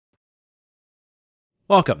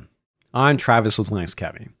Welcome. I'm Travis with Linux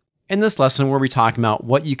Academy. In this lesson, we'll be talking about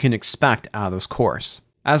what you can expect out of this course,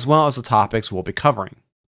 as well as the topics we'll be covering.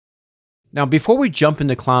 Now, before we jump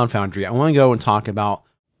into Cloud Foundry, I want to go and talk about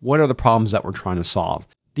what are the problems that we're trying to solve.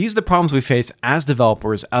 These are the problems we face as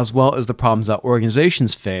developers, as well as the problems that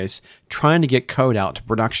organizations face trying to get code out to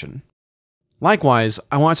production. Likewise,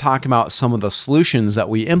 I want to talk about some of the solutions that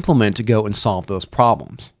we implement to go and solve those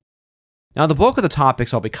problems. Now, the bulk of the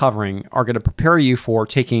topics I'll be covering are going to prepare you for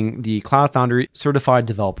taking the Cloud Foundry Certified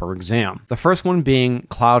Developer exam. The first one being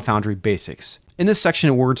Cloud Foundry Basics. In this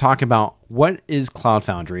section, we're talking about what is Cloud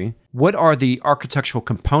Foundry, what are the architectural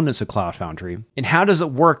components of Cloud Foundry, and how does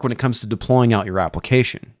it work when it comes to deploying out your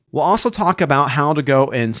application. We'll also talk about how to go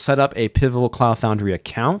and set up a Pivotal Cloud Foundry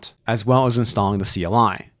account, as well as installing the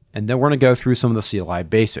CLI. And then we're going to go through some of the CLI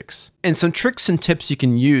basics and some tricks and tips you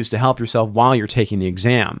can use to help yourself while you're taking the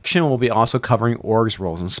exam. Section will be also covering orgs,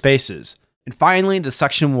 roles, and spaces. And finally, the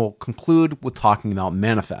section will conclude with talking about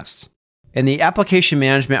manifests. In the application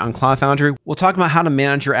management on Cloud Foundry, we'll talk about how to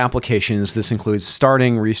manage your applications. This includes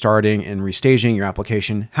starting, restarting, and restaging your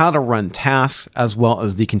application, how to run tasks, as well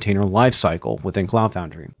as the container lifecycle within Cloud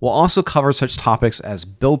Foundry. We'll also cover such topics as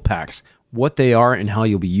build packs, what they are and how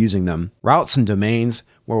you'll be using them, routes and domains,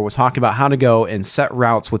 where we'll talk about how to go and set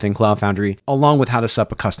routes within Cloud Foundry, along with how to set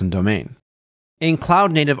up a custom domain. In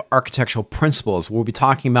Cloud Native Architectural Principles, we'll be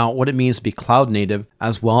talking about what it means to be cloud native,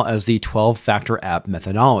 as well as the 12-factor app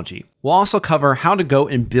methodology. We'll also cover how to go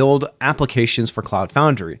and build applications for Cloud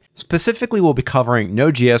Foundry. Specifically, we'll be covering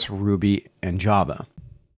Node.js, Ruby, and Java.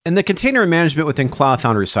 In the container management within Cloud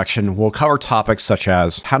Foundry section, we'll cover topics such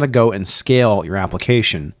as how to go and scale your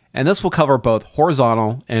application, and this will cover both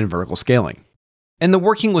horizontal and vertical scaling. In the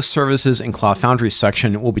Working with Services in Cloud Foundry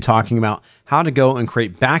section, we'll be talking about how to go and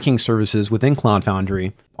create backing services within Cloud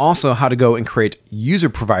Foundry, also how to go and create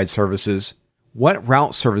user-provided services, what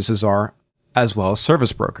route services are, as well as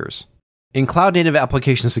service brokers. In Cloud Native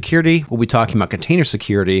Application Security, we'll be talking about container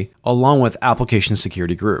security, along with application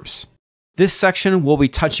security groups. This section will be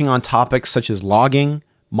touching on topics such as logging,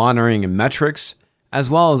 monitoring, and metrics,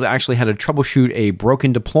 as well as actually how to troubleshoot a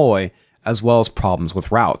broken deploy, as well as problems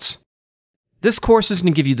with routes. This course is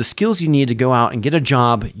going to give you the skills you need to go out and get a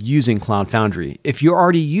job using Cloud Foundry. If you're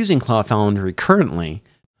already using Cloud Foundry currently,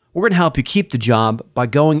 we're going to help you keep the job by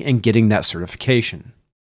going and getting that certification.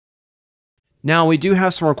 Now, we do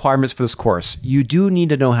have some requirements for this course. You do need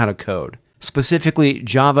to know how to code, specifically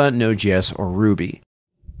Java, Node.js, or Ruby.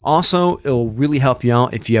 Also, it will really help you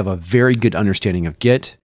out if you have a very good understanding of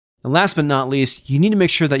Git. And last but not least, you need to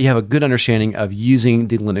make sure that you have a good understanding of using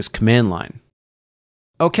the Linux command line.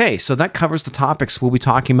 Okay, so that covers the topics we'll be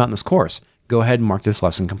talking about in this course. Go ahead and mark this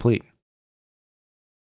lesson complete.